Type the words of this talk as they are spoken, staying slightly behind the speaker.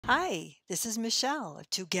Hi, this is Michelle of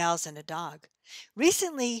Two Gals and a Dog.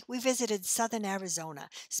 Recently, we visited southern Arizona,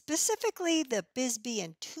 specifically the Bisbee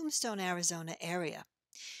and Tombstone, Arizona area.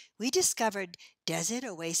 We discovered Desert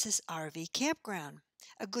Oasis RV Campground,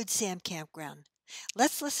 a Good Sam campground.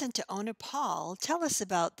 Let's listen to owner Paul tell us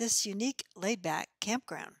about this unique laid-back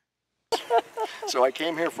campground. So I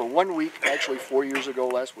came here for 1 week, actually 4 years ago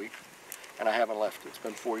last week, and I haven't left. It's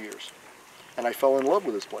been 4 years. And I fell in love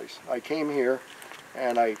with this place. I came here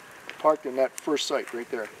and I parked in that first site right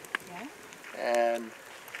there. Yeah. And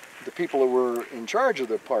the people that were in charge of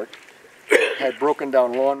the park had broken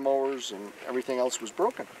down lawnmowers and everything else was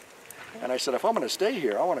broken. And I said, if I'm going to stay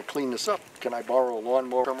here, I want to clean this up. Can I borrow a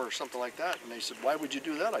lawnmower or something like that? And they said, why would you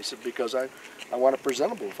do that? I said, because I want it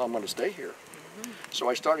presentable if I'm going to stay here. So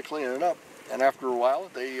I started cleaning it up. And after a while,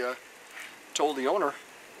 they told the owner,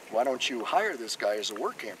 why don't you hire this guy as a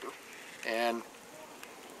work camper? And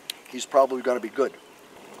he's probably going to be good.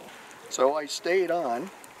 So I stayed on,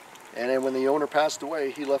 and then when the owner passed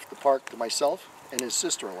away, he left the park to myself and his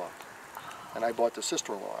sister-in-law. And I bought the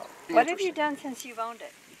sister-in-law out. What have you done since you've owned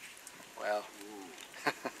it? Well,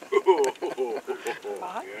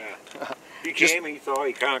 yeah. He came and he thought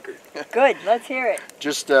he conquered. Good, let's hear it.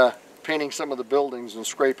 Just painting some of the buildings and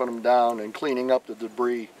scraping them down and cleaning up the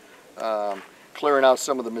debris, clearing out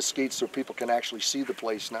some of the mesquites so people can actually see the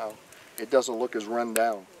place now. It doesn't look as run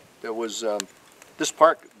down. There was this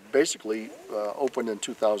park basically opened in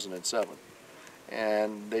 2007,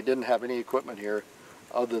 and they didn't have any equipment here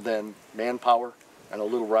other than manpower and a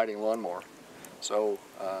little riding lawnmower. So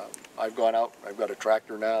I've gone out, I've got a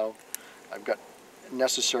tractor now, I've got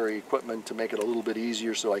necessary equipment to make it a little bit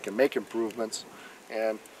easier so I can make improvements.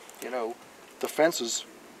 And you know, the fences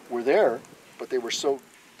were there, but they were so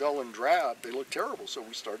dull and drab, they looked terrible. So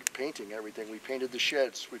we started painting everything. We painted the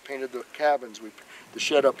sheds, we painted the cabins, the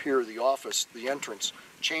shed up here, the office, the entrance,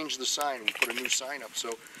 changed the sign, we put a new sign up.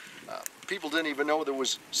 So people didn't even know there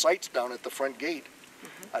was sites down at the front gate.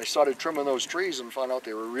 I started trimming those trees and found out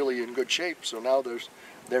they were really in good shape. So now there's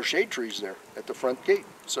shade trees there at the front gate.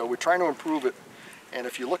 So we're trying to improve it. And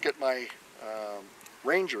if you look at my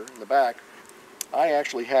Ranger in the back, I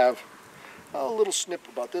actually have a little snip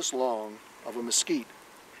about this long of a mesquite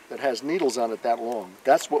that has needles on it that long.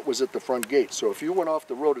 That's what was at the front gate. So if you went off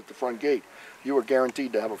the road at the front gate, you were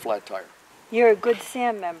guaranteed to have a flat tire. You're a Good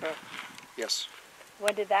Sam member. Yes.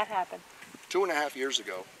 When did that happen? 2.5 years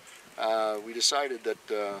ago, we decided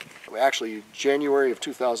that, actually January of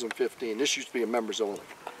 2015, this used to be a members only.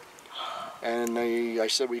 And I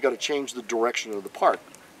said we got to change the direction of the park.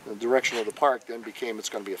 The direction of the park then became it's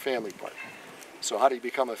going to be a family park. So how do you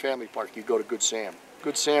become a family park? You go to Good Sam.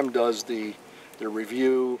 Good Sam does the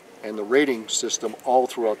review and the rating system all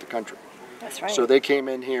throughout the country. That's right. So they came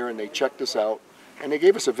in here and they checked us out, and they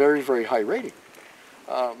gave us a very, very high rating.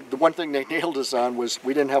 The one thing they nailed us on was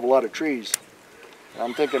we didn't have a lot of trees. And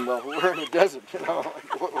I'm thinking, well, we're in a desert, you know.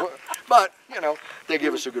 But, you know, they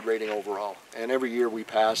give us a good rating overall. And every year we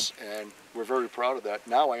pass, and we're very proud of that.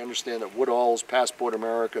 Now I understand that Woodall's, Passport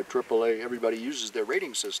America, AAA, everybody uses their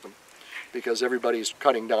rating system because everybody's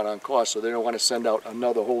cutting down on costs, so they don't want to send out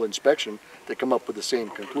another whole inspection to come up with the same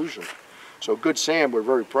conclusion. So Good Sam, we're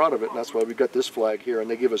very proud of it, and that's why we got this flag here, and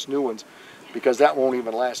they give us new ones because that won't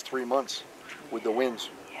even last 3 months with the winds.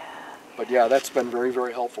 But yeah, that's been very,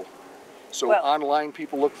 very helpful. So well, online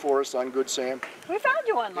people look for us on Good Sam. We found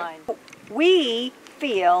you online. Yeah. We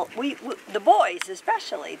feel, the boys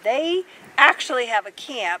especially, they actually have a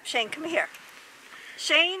camp. Shane, come here.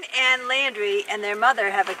 Shane and Landry and their mother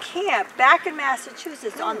have a camp back in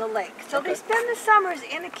Massachusetts on the lake. So they spend the summers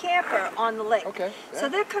in a camper on the lake. Okay. Yeah. So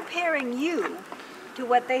they're comparing you to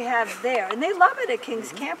what they have there. And they love it at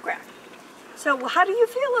King's Campground. So how do you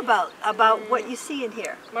feel about what you see in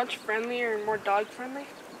here? Much friendlier and more dog friendly.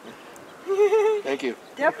 Thank you.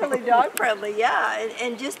 Definitely dog friendly, yeah.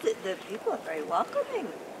 And just the people are very welcoming.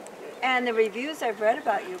 And the reviews I've read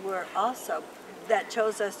about you were also, that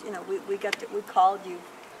shows us, you know, we called you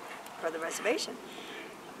for the reservation,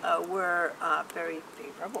 were very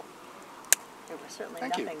favorable. There was certainly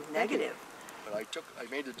nothing negative. But I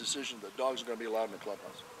made the decision that dogs are going to be allowed in the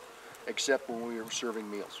clubhouse, except when we were serving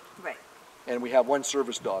meals. Right. And we have one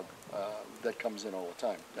service dog that comes in all the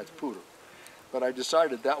time. That's Poodle. But I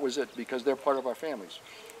decided that was it because they're part of our families.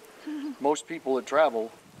 Most people that travel,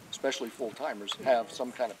 especially full-timers, have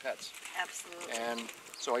some kind of pets. Absolutely. And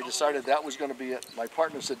so I decided that was going to be it. My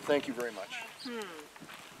partner said, thank you very much.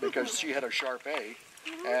 Because she had a Shar-Pei,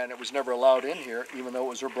 and it was never allowed in here, even though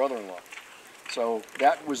it was her brother-in-law. So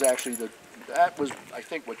that was actually I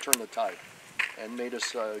think, what turned the tide and made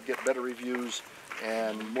us get better reviews,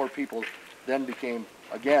 and more people then became,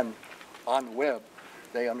 again, on the web,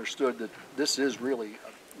 they understood that this is really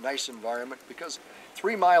a nice environment, because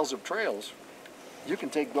 3 miles of trails, you can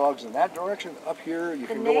take dogs in that direction, up here, you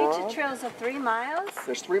The can go nature around. trails are 3 miles?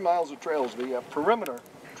 There's 3 miles of trails. The perimeter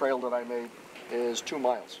trail that I made is 2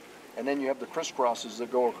 miles. And then you have the crisscrosses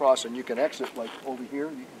that go across, and you can exit like over here,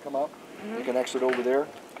 you can come out, you can exit over there.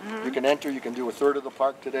 You can enter, you can do a third of the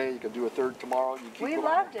park today, you can do a third tomorrow. You keep We going.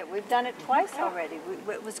 loved it. We've done it twice already.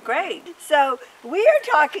 It was great. So we are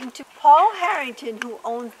talking to Paul Harrington, who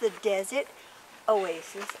owns the Desert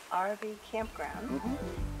Oasis RV Campground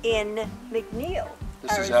in McNeil,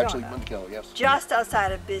 This Arizona, is actually McNeil, yes. just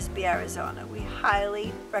outside of Bisbee, Arizona. We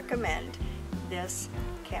highly recommend this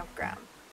campground.